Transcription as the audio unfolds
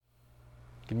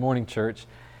Good morning, church.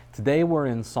 Today we're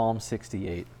in Psalm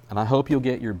 68, and I hope you'll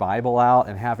get your Bible out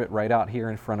and have it right out here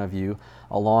in front of you,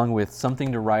 along with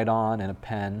something to write on and a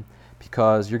pen,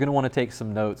 because you're going to want to take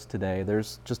some notes today.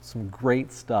 There's just some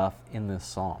great stuff in this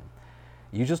psalm.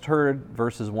 You just heard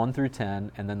verses 1 through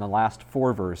 10, and then the last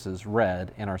 4 verses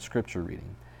read in our scripture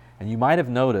reading. And you might have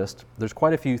noticed there's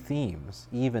quite a few themes,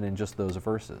 even in just those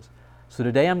verses. So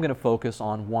today I'm going to focus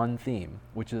on one theme,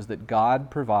 which is that God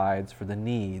provides for the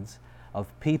needs of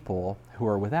people who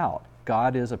are without.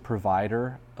 God is a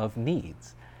provider of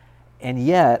needs. And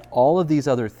yet, all of these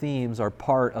other themes are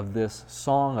part of this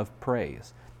song of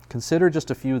praise. Consider just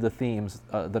a few of the themes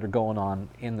that are going on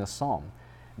in this psalm.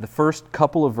 The first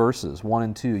couple of verses, 1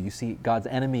 and 2, you see God's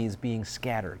enemies being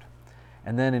scattered.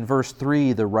 And then in verse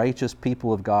 3, the righteous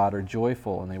people of God are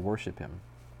joyful and they worship Him.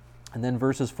 And then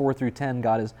verses 4 through 10,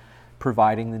 God is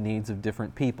providing the needs of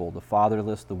different people, the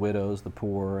fatherless, the widows, the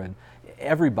poor, and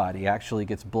everybody actually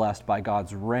gets blessed by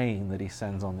God's rain that He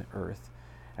sends on the earth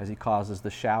as He causes the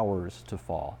showers to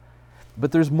fall.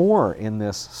 But there's more in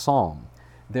this psalm.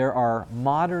 There are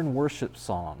modern worship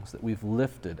songs that we've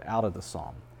lifted out of the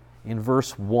psalm. In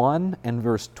verse 1 and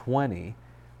verse 20,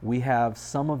 we have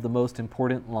some of the most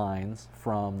important lines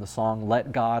from the song,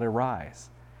 Let God Arise.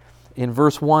 In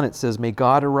verse 1 it says, May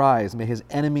God arise, may His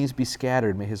enemies be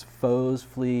scattered, may His foes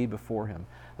flee before Him.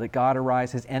 Let God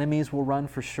arise, His enemies will run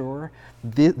for sure.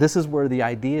 This is where the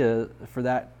idea for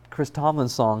that Chris Tomlin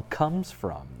song comes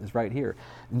from, is right here.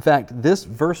 In fact, this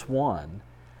verse 1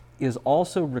 is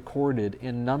also recorded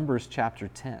in Numbers chapter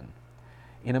 10.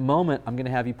 In a moment, I'm going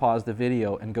to have you pause the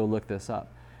video and go look this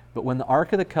up. But when the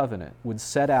Ark of the Covenant would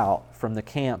set out from the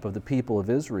camp of the people of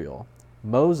Israel,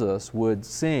 Moses would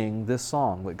sing this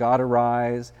song, Let God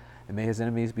arise, and may His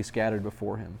enemies be scattered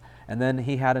before Him. And then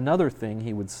he had another thing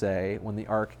he would say when the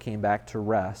ark came back to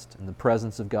rest, and the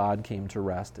presence of God came to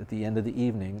rest at the end of the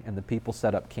evening, and the people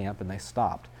set up camp and they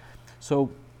stopped.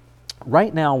 So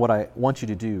right now what I want you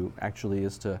to do actually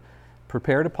is to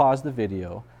prepare to pause the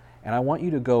video, and I want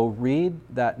you to go read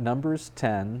that Numbers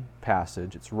 10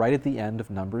 passage. It's right at the end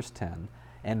of Numbers 10.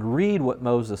 And read what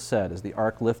Moses said as the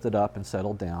ark lifted up and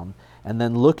settled down, and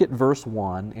then look at verse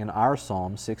 1 in our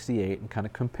Psalm 68 and kind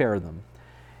of compare them.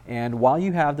 And while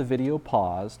you have the video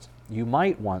paused, you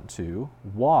might want to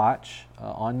watch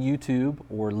on YouTube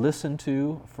or listen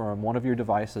to from one of your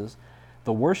devices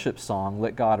the worship song,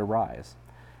 Let God Arise.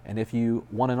 And if you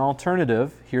want an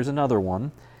alternative, here's another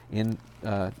one. In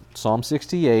Psalm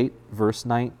 68, verse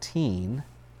 19,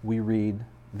 we read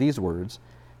these words,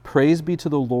 Praise be to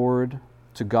the Lord,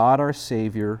 to God our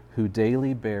Savior, who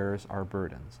daily bears our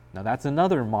burdens. Now that's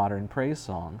another modern praise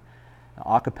song. An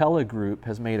a cappella group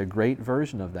has made a great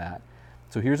version of that.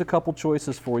 So here's a couple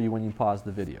choices for you when you pause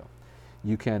the video.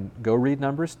 You can go read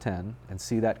Numbers 10 and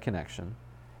see that connection,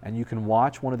 and you can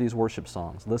watch one of these worship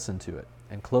songs, listen to it,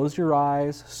 and close your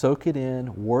eyes, soak it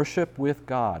in, worship with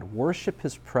God. Worship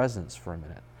His presence for a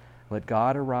minute. Let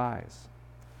God arise.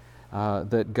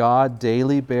 That God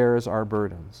daily bears our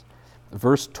burdens.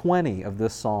 Verse 20 of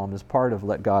this psalm is part of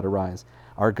Let God Arise.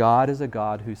 Our God is a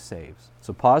God who saves.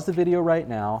 So pause the video right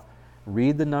now,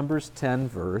 read the Numbers 10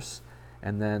 verse,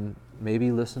 and then maybe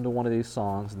listen to one of these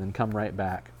songs, and then come right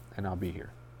back, and I'll be here.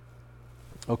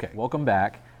 Okay, welcome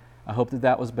back. I hope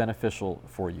that was beneficial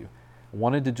for you. I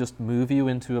wanted to just move you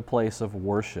into a place of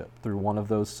worship through one of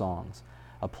those songs,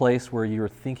 a place where you're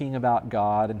thinking about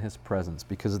God and His presence,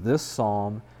 because this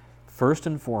psalm, first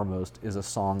and foremost, is a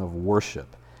song of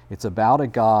worship. It's about a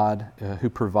God who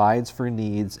provides for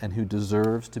needs and who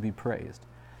deserves to be praised.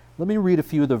 Let me read a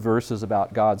few of the verses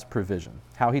about God's provision,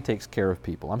 how He takes care of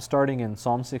people. I'm starting in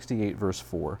Psalm 68, verse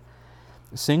 4.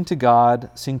 Sing to God,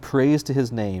 sing praise to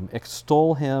His name,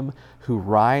 extol Him who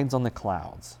rides on the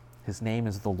clouds. His name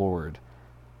is the Lord.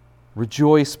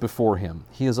 Rejoice before Him.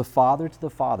 He is a father to the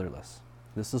fatherless.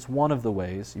 This is one of the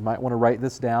ways. You might want to write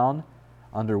this down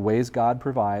under ways God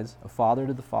provides, a father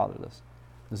to the fatherless.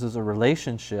 This is a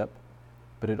relationship,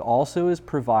 but it also is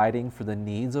providing for the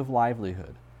needs of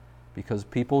livelihood, because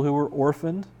people who were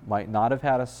orphaned might not have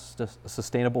had a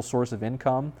sustainable source of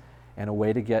income and a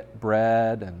way to get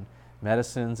bread and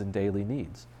medicines and daily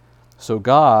needs. So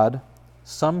God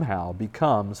somehow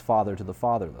becomes father to the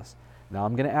fatherless. Now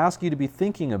I'm going to ask you to be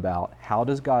thinking about, how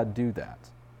does God do that?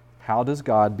 How does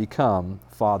God become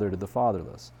father to the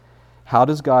fatherless? How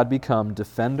does God become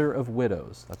defender of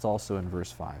widows? That's also in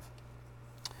verse 5.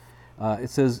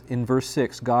 It says in verse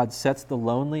 6, God sets the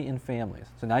lonely in families.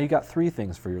 So now you got 3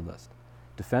 things for your list.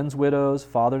 Defends widows,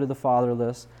 father to the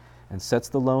fatherless, and sets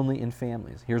the lonely in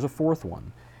families. Here's a 4th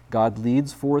one. God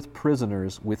leads forth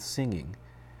prisoners with singing.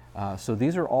 So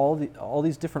these are all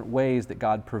these different ways that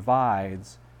God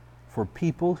provides for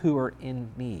people who are in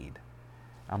need.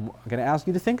 I'm going to ask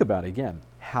you to think about it again.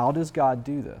 How does God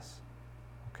do this?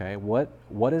 Okay,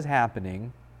 what is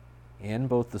happening in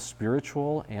both the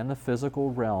spiritual and the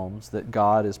physical realms that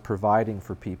God is providing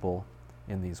for people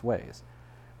in these ways?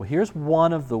 Well, here's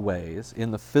one of the ways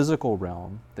in the physical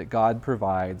realm that God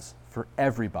provides for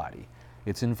everybody.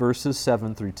 It's in verses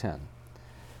 7 through 10.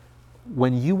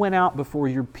 When you went out before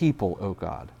your people, O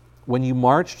God, when you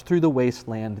marched through the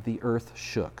wasteland, the earth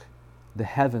shook, the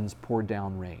heavens poured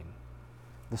down rain.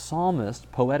 The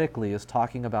psalmist poetically is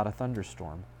talking about a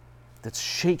thunderstorm that's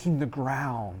shaking the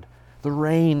ground, the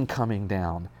rain coming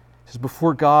down. It says,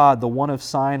 before God, the one of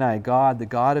Sinai, God, the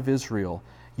God of Israel,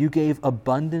 you gave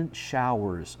abundant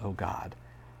showers, O God.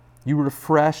 You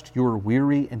refreshed your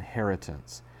weary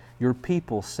inheritance. Your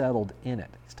people settled in it.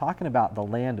 He's talking about the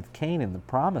land of Canaan, the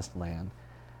promised land.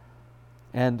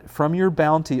 And from your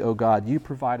bounty, O God, you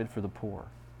provided for the poor.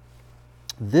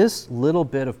 This little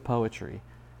bit of poetry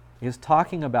is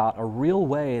talking about a real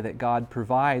way that God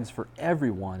provides for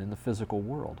everyone in the physical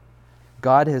world.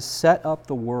 God has set up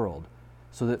the world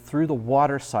so that through the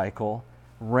water cycle,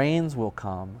 rains will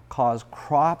come, cause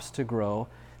crops to grow,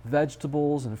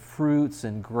 vegetables and fruits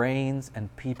and grains,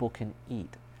 and people can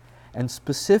eat. And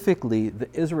specifically, the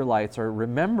Israelites are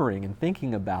remembering and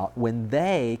thinking about when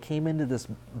they came into this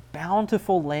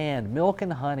bountiful land, milk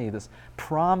and honey, this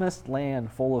promised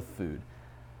land full of food.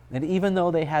 And even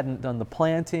though they hadn't done the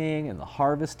planting and the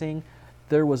harvesting,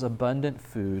 there was abundant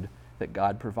food that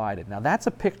God provided. Now that's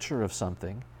a picture of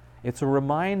something. It's a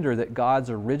reminder that God's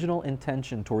original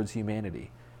intention towards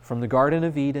humanity, from the Garden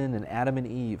of Eden and Adam and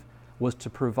Eve, was to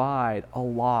provide a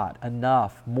lot,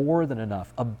 enough, more than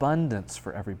enough, abundance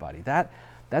for everybody.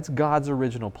 That's God's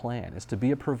original plan, is to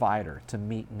be a provider, to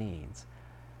meet needs.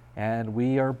 And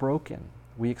we are broken.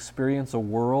 We experience a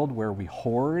world where we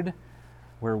hoard,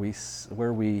 where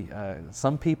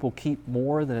some people keep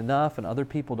more than enough and other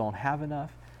people don't have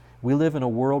enough. We live in a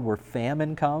world where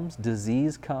famine comes,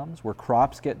 disease comes, where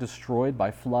crops get destroyed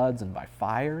by floods and by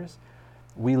fires.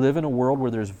 We live in a world where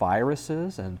there's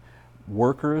viruses, and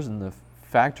workers in the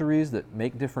factories that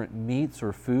make different meats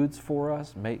or foods for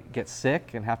us get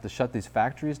sick and have to shut these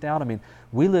factories down. I mean,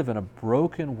 we live in a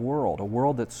broken world, a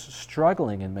world that's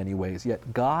struggling in many ways,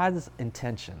 yet God's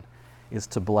intention is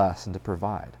to bless and to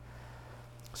provide.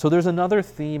 So there's another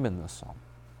theme in this psalm.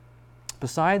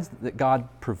 Besides that God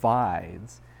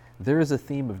provides, there is a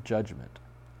theme of judgment.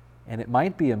 And it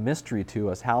might be a mystery to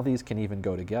us how these can even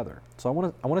go together. So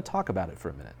I want to talk about it for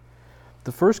a minute.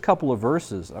 The first couple of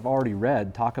verses I've already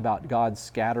read talk about God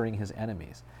scattering his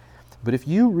enemies. But if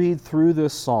you read through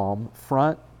this psalm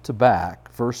front to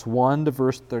back, verse 1 to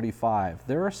verse 35,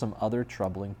 there are some other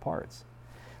troubling parts.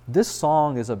 This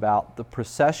song is about the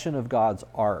procession of God's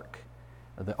ark,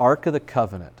 the Ark of the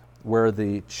Covenant, where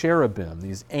the cherubim,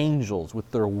 these angels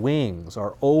with their wings,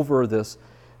 are over this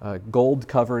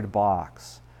gold-covered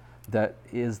box that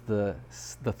is the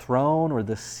throne or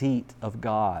the seat of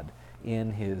God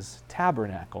in his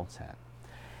tabernacle tent.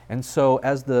 And so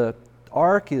as the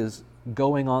ark is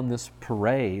going on this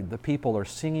parade, the people are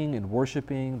singing and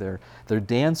worshiping, they're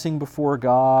dancing before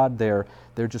God, they're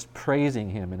just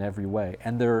praising him in every way.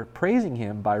 And they're praising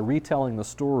him by retelling the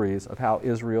stories of how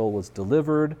Israel was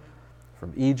delivered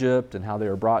from Egypt and how they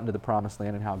were brought into the promised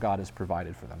land and how God has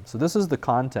provided for them. So this is the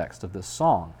context of this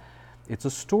song. It's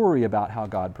a story about how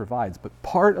God provides, but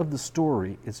part of the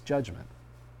story is judgment.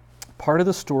 Part of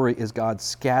the story is God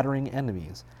scattering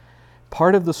enemies.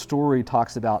 Part of the story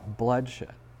talks about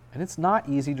bloodshed. And it's not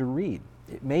easy to read.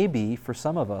 It may be, for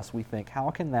some of us, we think, how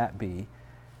can that be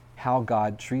how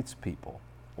God treats people?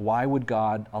 Why would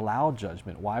God allow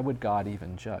judgment? Why would God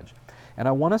even judge? And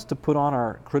I want us to put on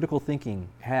our critical thinking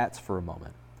hats for a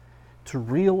moment to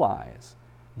realize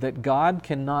that God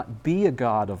cannot be a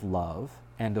God of love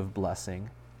and of blessing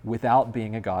without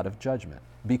being a God of judgment,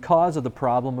 because of the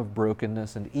problem of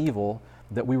brokenness and evil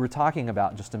that we were talking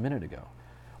about just a minute ago.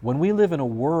 When we live in a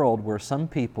world where some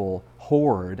people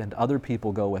hoard and other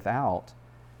people go without,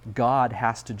 God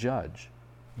has to judge.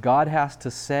 God has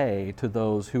to say to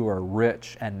those who are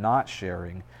rich and not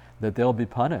sharing that they'll be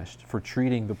punished for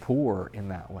treating the poor in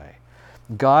that way.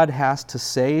 God has to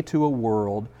say to a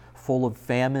world full of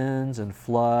famines and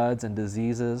floods and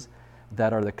diseases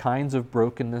that are the kinds of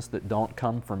brokenness that don't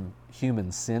come from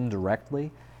human sin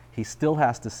directly, he still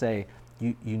has to say,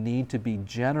 you need to be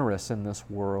generous in this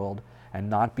world and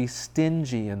not be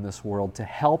stingy in this world to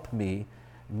help me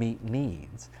meet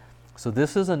needs. So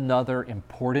this is another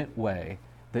important way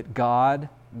that God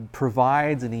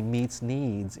provides and he meets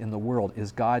needs in the world,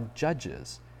 is God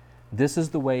judges. This is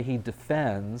the way he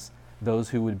defends those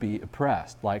who would be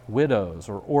oppressed, like widows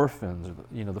or orphans,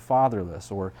 or the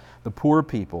fatherless, or the poor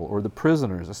people, or the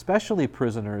prisoners, especially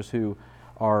prisoners who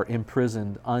are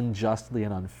imprisoned unjustly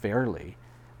and unfairly.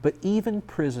 But even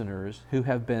prisoners who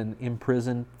have been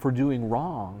imprisoned for doing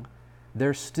wrong,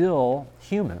 they're still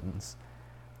humans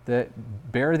that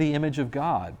bear the image of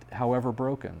God, however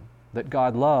broken, that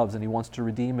God loves and He wants to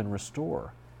redeem and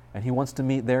restore, and He wants to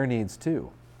meet their needs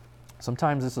too.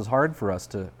 Sometimes this is hard for us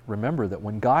to remember that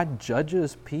when God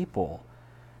judges people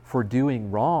for doing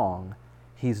wrong,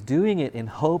 He's doing it in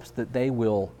hopes that they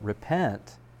will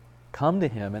repent, come to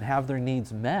Him, and have their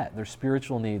needs met, their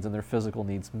spiritual needs and their physical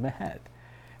needs met.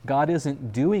 God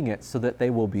isn't doing it so that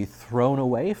they will be thrown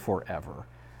away forever.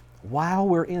 While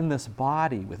we're in this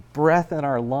body with breath in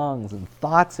our lungs and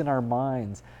thoughts in our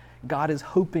minds, God is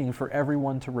hoping for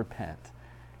everyone to repent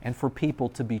and for people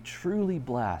to be truly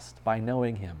blessed by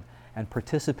knowing Him and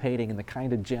participating in the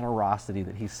kind of generosity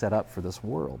that He's set up for this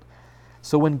world.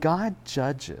 So when God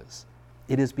judges,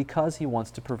 it is because He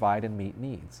wants to provide and meet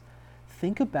needs.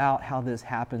 Think about how this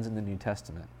happens in the New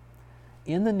Testament.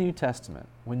 In the New Testament,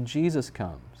 when Jesus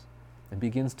comes and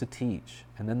begins to teach,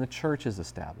 and then the church is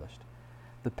established,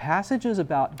 the passages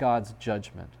about God's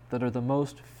judgment that are the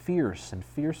most fierce and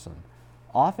fearsome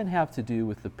often have to do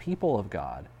with the people of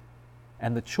God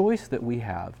and the choice that we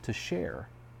have to share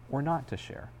or not to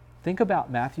share. Think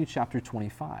about Matthew chapter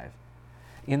 25.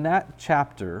 In that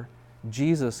chapter,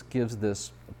 Jesus gives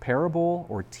this parable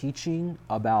or teaching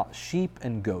about sheep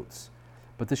and goats.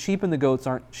 But the sheep and the goats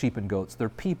aren't sheep and goats. They're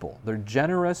people. They're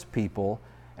generous people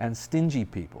and stingy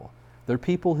people. They're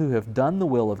people who have done the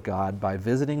will of God by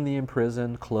visiting the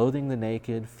imprisoned, clothing the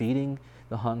naked, feeding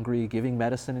the hungry, giving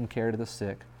medicine and care to the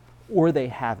sick, or they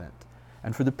haven't.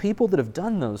 And for the people that have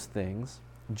done those things,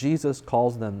 Jesus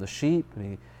calls them the sheep, and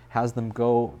He has them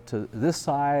go to this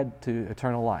side to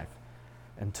eternal life.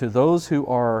 And to those who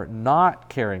are not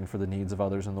caring for the needs of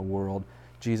others in the world,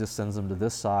 Jesus sends them to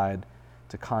this side,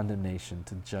 to condemnation,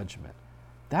 to judgment.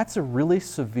 That's a really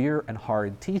severe and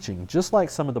hard teaching, just like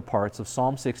some of the parts of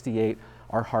Psalm 68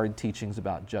 are hard teachings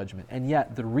about judgment. And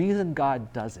yet, the reason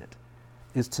God does it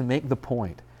is to make the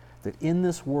point that in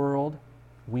this world,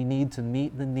 we need to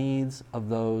meet the needs of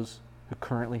those who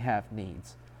currently have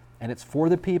needs. And it's for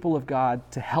the people of God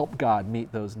to help God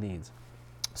meet those needs.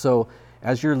 So,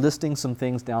 as you're listing some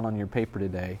things down on your paper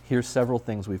today, here's several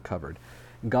things we've covered.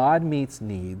 God meets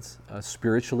needs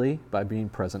spiritually by being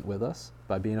present with us,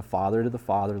 by being a father to the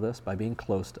fatherless, by being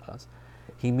close to us.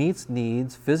 He meets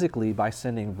needs physically by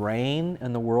sending rain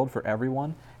in the world for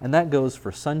everyone, and that goes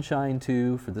for sunshine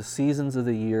too, for the seasons of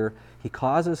the year. He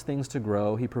causes things to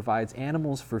grow. He provides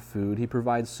animals for food. He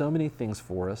provides so many things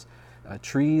for us,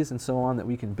 trees and so on, that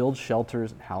we can build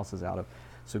shelters and houses out of.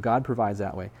 So God provides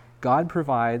that way. God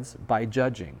provides by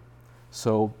judging.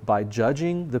 So by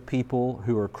judging the people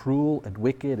who are cruel and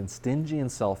wicked and stingy and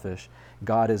selfish,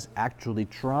 God is actually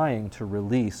trying to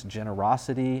release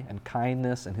generosity and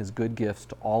kindness and His good gifts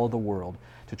to all of the world,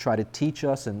 to try to teach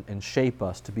us and shape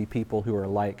us to be people who are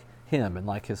like Him and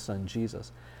like His Son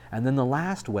Jesus. And then the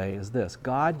last way is this: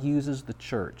 God uses the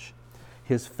church,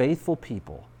 His faithful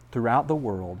people throughout the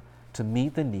world, to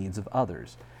meet the needs of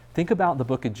others. Think about the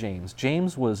book of James.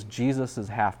 James was Jesus'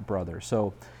 half-brother.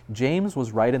 So James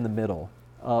was right in the middle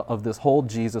of this whole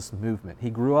Jesus movement. He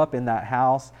grew up in that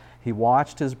house. He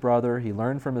watched his brother. He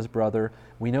learned from his brother.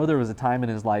 We know there was a time in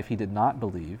his life he did not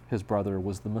believe his brother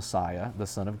was the Messiah, the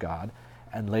Son of God.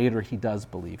 And later he does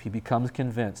believe. He becomes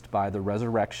convinced by the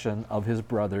resurrection of his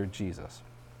brother Jesus.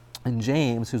 And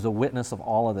James, who's a witness of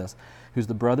all of this, who's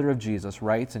the brother of Jesus,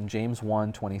 writes in James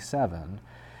 1:27,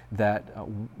 that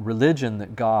religion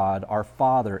that God, our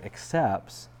Father,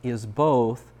 accepts is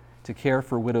both to care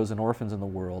for widows and orphans in the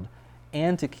world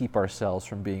and to keep ourselves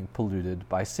from being polluted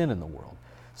by sin in the world.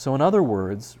 So in other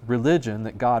words, religion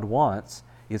that God wants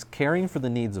is caring for the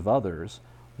needs of others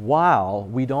while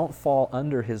we don't fall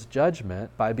under His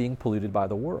judgment by being polluted by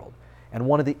the world. And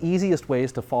one of the easiest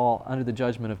ways to fall under the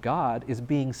judgment of God is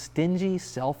being stingy,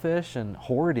 selfish, and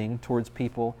hoarding towards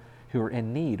people who are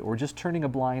in need, or just turning a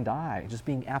blind eye, just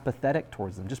being apathetic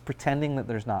towards them, just pretending that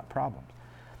there's not problems.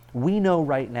 We know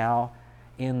right now,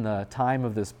 in the time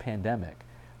of this pandemic,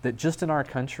 that just in our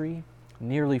country,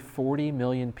 nearly 40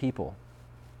 million people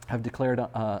have declared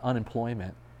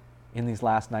unemployment in these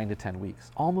last 9 to 10 weeks.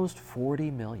 Almost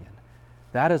 40 million.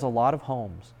 That is a lot of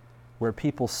homes where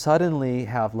people suddenly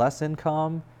have less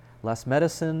income, less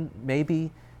medicine,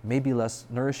 maybe less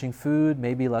nourishing food,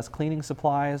 maybe less cleaning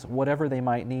supplies, whatever they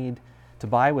might need to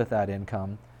buy with that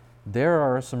income. There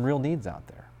are some real needs out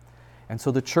there. And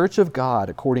so the church of God,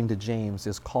 according to James,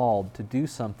 is called to do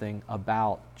something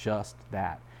about just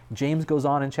that. James goes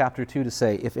on in chapter 2 to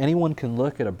say, if anyone can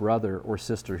look at a brother or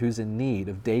sister who's in need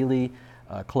of daily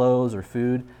clothes or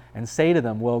food and say to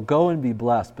them, well, go and be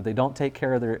blessed, but they don't take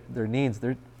care of their needs,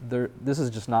 this is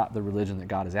just not the religion that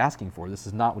God is asking for. This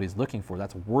is not what he's looking for.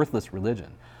 That's worthless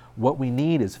religion. What we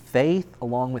need is faith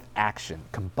along with action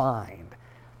combined.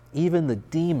 Even the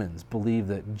demons believe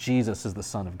that Jesus is the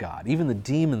Son of God. Even the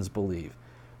demons believe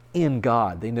in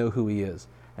God. They know who he is.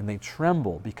 And they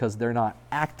tremble because they're not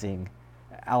acting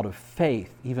out of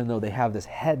faith, even though they have this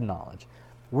head knowledge.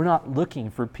 We're not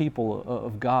looking for people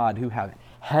of God who have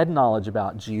head knowledge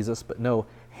about Jesus, but no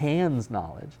hands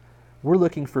knowledge. We're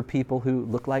looking for people who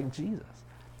look like Jesus.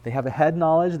 They have a head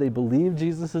knowledge, they believe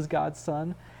Jesus is God's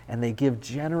Son, and they give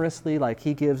generously like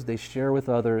he gives, they share with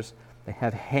others. They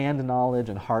have hand knowledge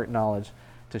and heart knowledge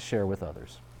to share with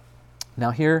others.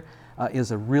 Now here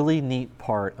is a really neat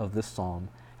part of this psalm.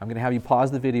 I'm going to have you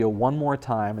pause the video one more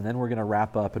time, and then we're going to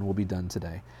wrap up and we'll be done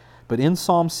today. But in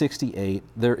Psalm 68,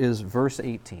 there is verse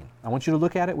 18. I want you to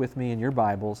look at it with me in your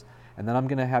Bibles, and then I'm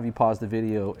going to have you pause the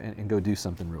video and go do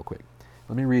something real quick.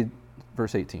 Let me read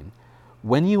verse 18.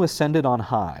 When you ascended on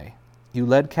high, you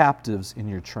led captives in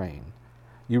your train.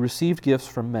 You received gifts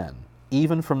from men,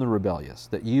 even from the rebellious,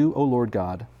 that you, O Lord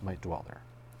God, might dwell there.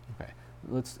 Okay,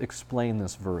 let's explain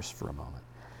this verse for a moment.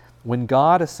 When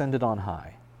God ascended on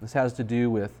high, this has to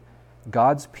do with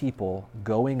God's people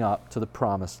going up to the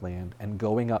promised land and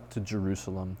going up to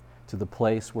Jerusalem, to the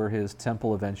place where his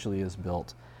temple eventually is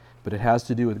built. But it has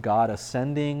to do with God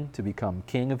ascending to become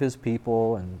king of his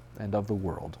people and of the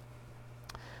world.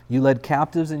 You led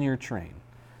captives in your train.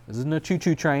 This isn't a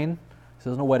choo-choo train. This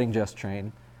isn't a wedding dress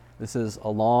train. This is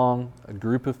a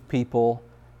group of people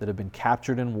that have been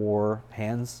captured in war.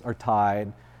 Hands are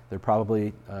tied. They're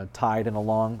probably tied in a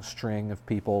long string of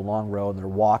people, a long row, and they're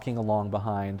walking along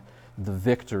behind the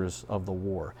victors of the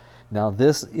war. Now,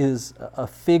 this is a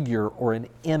figure or an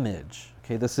image.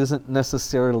 Okay, this isn't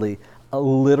necessarily a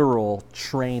literal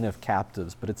train of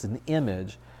captives, but it's an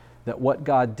image that what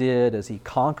God did as he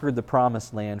conquered the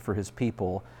promised land for his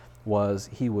people was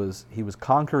he was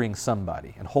conquering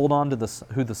somebody. And hold on to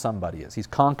who the somebody is. He's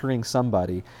conquering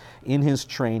somebody. In his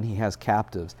train, he has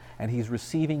captives, and he's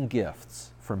receiving gifts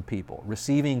from people,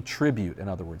 receiving tribute, in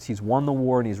other words. He's won the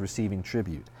war and he's receiving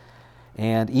tribute.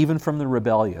 And even from the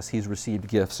rebellious, he's received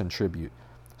gifts and tribute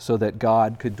so that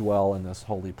God could dwell in this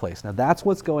holy place. Now that's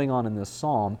what's going on in this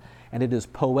psalm, and it is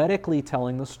poetically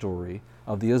telling the story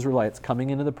of the Israelites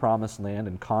coming into the promised land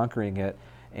and conquering it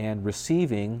and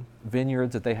receiving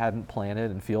vineyards that they hadn't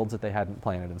planted and fields that they hadn't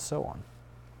planted and so on.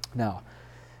 Now,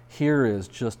 here is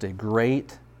just a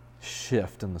great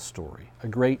shift in the story, a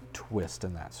great twist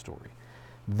in that story.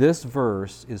 This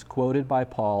verse is quoted by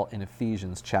Paul in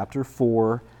Ephesians chapter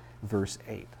 4, verse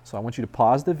 8. So I want you to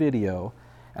pause the video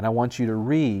and I want you to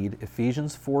read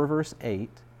Ephesians 4, verse 8,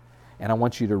 and I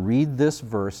want you to read this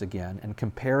verse again and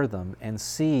compare them and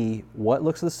see what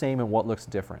looks the same and what looks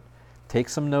different. Take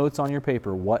some notes on your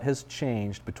paper. What has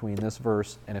changed between this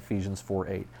verse and Ephesians 4,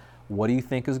 8? What do you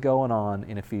think is going on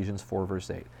in Ephesians 4,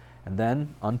 verse 8? And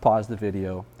then unpause the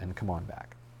video and come on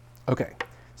back. Okay,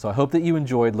 so I hope that you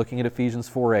enjoyed looking at Ephesians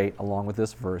 4, 8 along with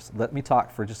this verse. Let me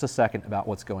talk for just a second about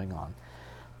what's going on.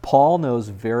 Paul knows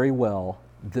very well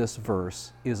this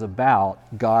verse is about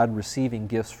God receiving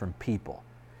gifts from people.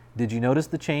 Did you notice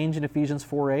the change in Ephesians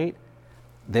 4, 8?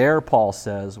 There, Paul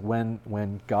says,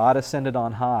 when God ascended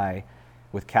on high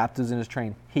with captives in his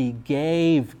train, he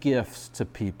gave gifts to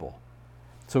people.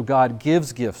 So God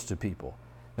gives gifts to people.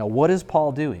 Now, what is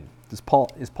Paul doing? Is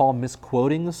Paul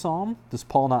misquoting the psalm? Does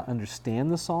Paul not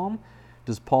understand the psalm?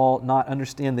 Does Paul not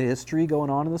understand the history going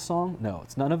on in the psalm? No,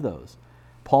 it's none of those.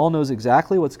 Paul knows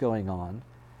exactly what's going on,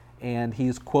 and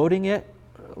he's quoting it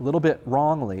a little bit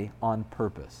wrongly on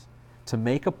purpose to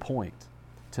make a point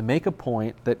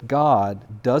that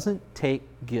God doesn't take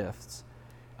gifts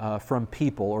from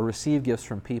people or receive gifts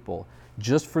from people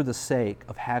just for the sake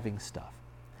of having stuff.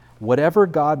 Whatever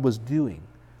God was doing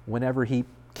whenever he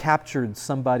captured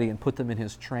somebody and put them in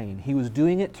his train, he was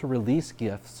doing it to release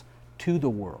gifts to the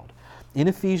world. In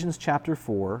Ephesians chapter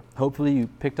 4, hopefully you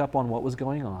picked up on what was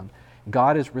going on,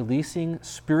 God is releasing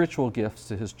spiritual gifts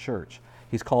to his church.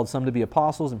 He's called some to be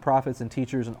apostles and prophets and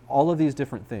teachers and all of these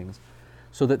different things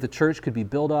so that the church could be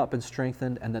built up and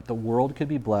strengthened and that the world could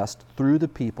be blessed through the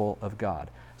people of God.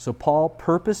 So Paul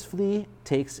purposefully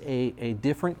takes a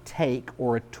different take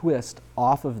or a twist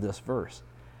off of this verse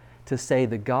to say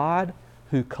the God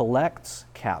who collects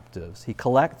captives, he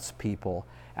collects people,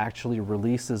 actually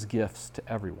releases gifts to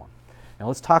everyone. Now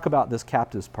let's talk about this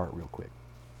captives part real quick.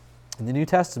 In the New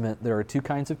Testament, there are two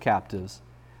kinds of captives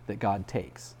that God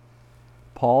takes.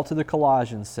 Paul to the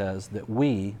Colossians says that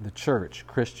we, the church,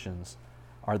 Christians,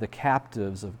 are the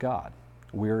captives of God.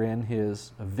 We're in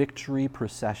his victory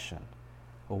procession.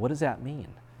 Well, what does that mean?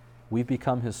 We've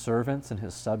become his servants and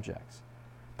his subjects.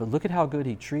 But look at how good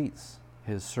he treats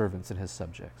his servants and his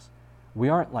subjects. We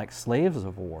aren't like slaves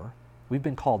of war. We've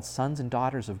been called sons and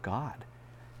daughters of God.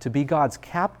 To be God's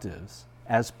captives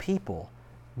as people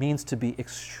means to be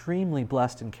extremely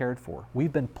blessed and cared for.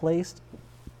 We've been placed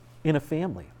in a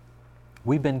family.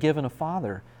 We've been given a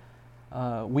father.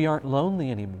 We aren't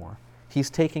lonely anymore. He's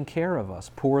taken care of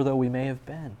us, poor though we may have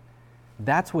been.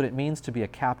 That's what it means to be a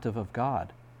captive of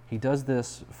God. He does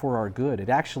this for our good. It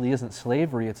actually isn't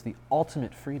slavery, it's the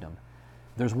ultimate freedom.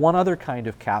 There's one other kind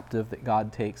of captive that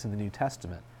God takes in the New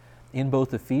Testament. In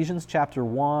both Ephesians chapter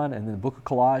 1 and the book of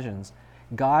Colossians,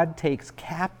 God takes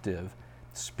captive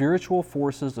spiritual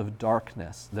forces of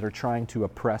darkness that are trying to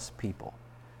oppress people.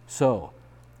 So,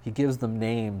 he gives them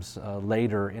names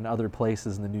later in other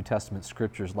places in the New Testament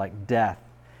scriptures like death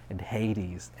and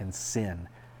Hades and sin.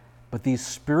 But these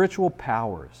spiritual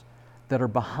powers that are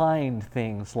behind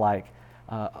things like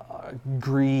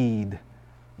greed,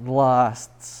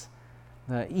 lusts,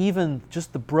 even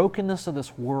just the brokenness of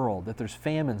this world, that there's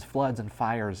famines, floods, and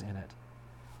fires in it.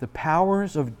 The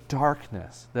powers of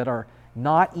darkness that are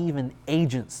not even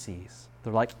agencies,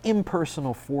 they're like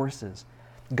impersonal forces.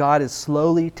 God is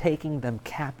slowly taking them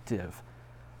captive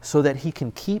so that he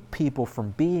can keep people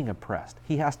from being oppressed.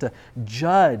 He has to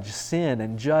judge sin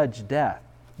and judge death.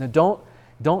 Now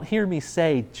don't hear me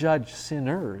say judge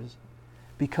sinners,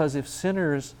 because if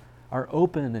sinners are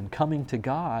open and coming to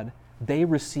God, they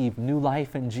receive new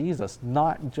life in Jesus,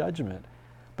 not judgment.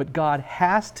 But God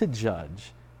has to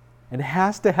judge and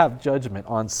has to have judgment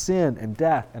on sin and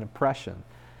death and oppression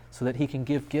so that he can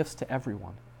give gifts to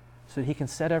everyone, so that he can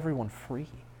set everyone free.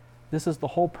 This is the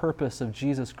whole purpose of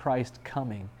Jesus Christ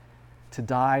coming to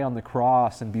die on the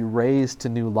cross and be raised to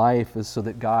new life, is so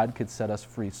that God could set us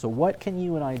free. So what can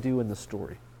you and I do in the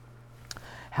story?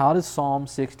 How does Psalm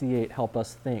 68 help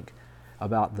us think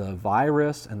about the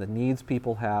virus and the needs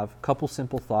people have? A couple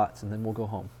simple thoughts, and then we'll go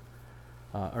home.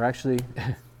 Or actually,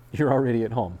 you're already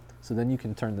at home, so then you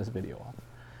can turn this video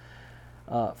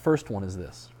off. First one is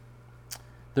this.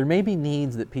 There may be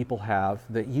needs that people have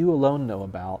that you alone know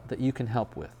about that you can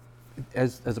help with.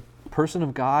 As a person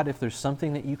of God, if there's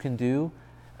something that you can do,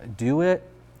 do it.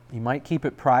 You might keep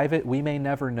it private. We may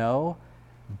never know,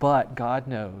 but God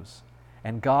knows.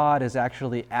 And God is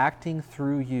actually acting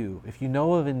through you. If you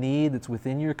know of a need that's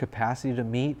within your capacity to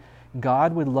meet,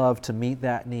 God would love to meet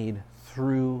that need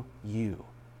through you.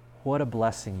 What a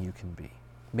blessing you can be.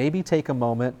 Maybe take a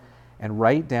moment and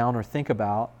write down or think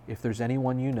about if there's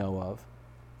anyone you know of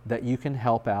that you can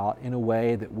help out in a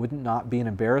way that would not be an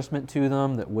embarrassment to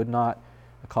them, that would not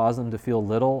cause them to feel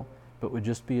little, but would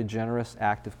just be a generous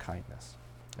act of kindness.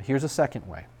 Here's a second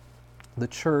way. The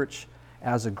church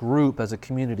as a group, as a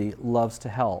community, loves to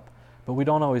help, but we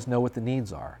don't always know what the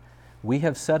needs are. We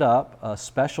have set up a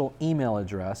special email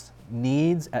address,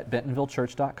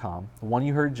 needs@bentonvillechurch.com, the one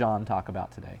you heard John talk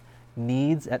about today,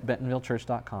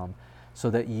 needs@bentonvillechurch.com, so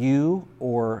that you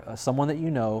or someone that you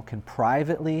know can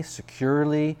privately,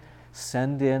 securely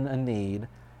send in a need,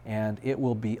 and it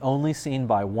will be only seen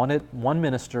by one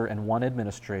minister and one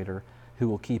administrator who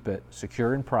will keep it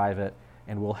secure and private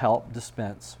and will help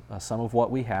dispense some of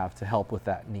what we have to help with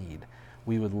that need.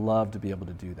 We would love to be able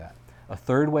to do that. A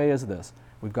third way is this.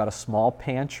 We've got a small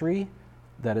pantry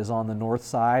that is on the north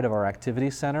side of our activity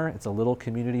center. It's a little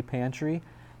community pantry,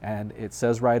 and it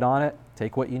says right on it,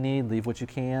 take what you need, leave what you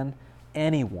can.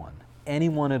 Anyone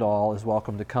at all is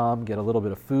welcome to come, get a little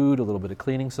bit of food, a little bit of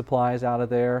cleaning supplies out of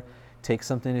there, take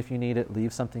something if you need it,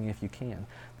 leave something if you can.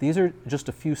 These are just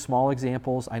a few small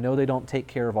examples. I know they don't take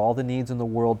care of all the needs in the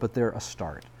world, but they're a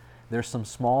start. There's some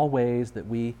small ways that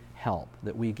we help,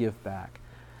 that we give back.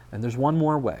 And there's one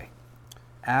more way.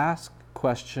 Ask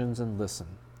questions and listen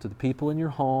to the people in your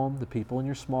home, the people in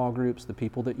your small groups, the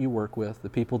people that you work with, the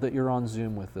people that you're on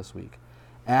Zoom with this week.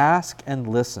 Ask and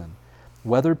listen.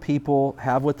 Whether people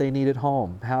have what they need at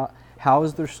home. How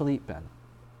has their sleep been?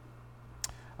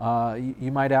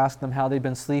 You might ask them how they've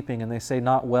been sleeping, and they say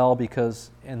not well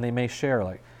because, and they may share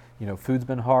like, food's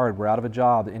been hard, we're out of a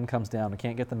job, the income's down, we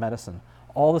can't get the medicine.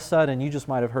 All of a sudden, you just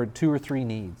might have heard 2 or 3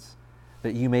 needs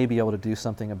that you may be able to do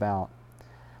something about.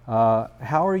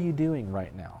 How are you doing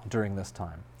right now during this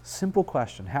time? Simple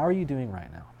question. How are you doing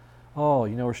right now? Oh,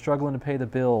 we're struggling to pay the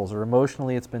bills, or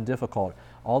emotionally it's been difficult.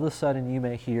 All of a sudden, you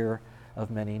may hear of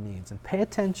many needs. And pay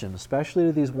attention, especially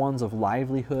to these ones of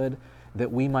livelihood that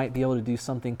we might be able to do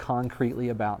something concretely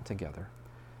about together.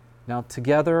 Now,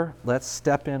 together, let's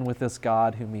step in with this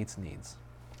God who meets needs.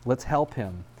 Let's help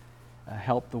him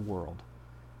help the world.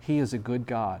 He is a good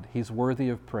God. He's worthy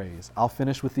of praise. I'll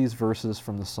finish with these verses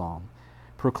from the psalm.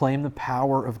 Proclaim the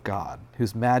power of God,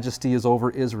 whose majesty is over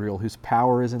Israel, whose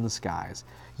power is in the skies.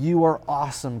 You are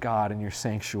awesome, God, in your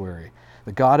sanctuary.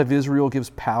 The God of Israel gives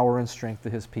power and strength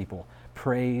to his people.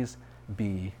 Praise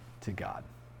be to God.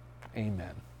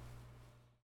 Amen.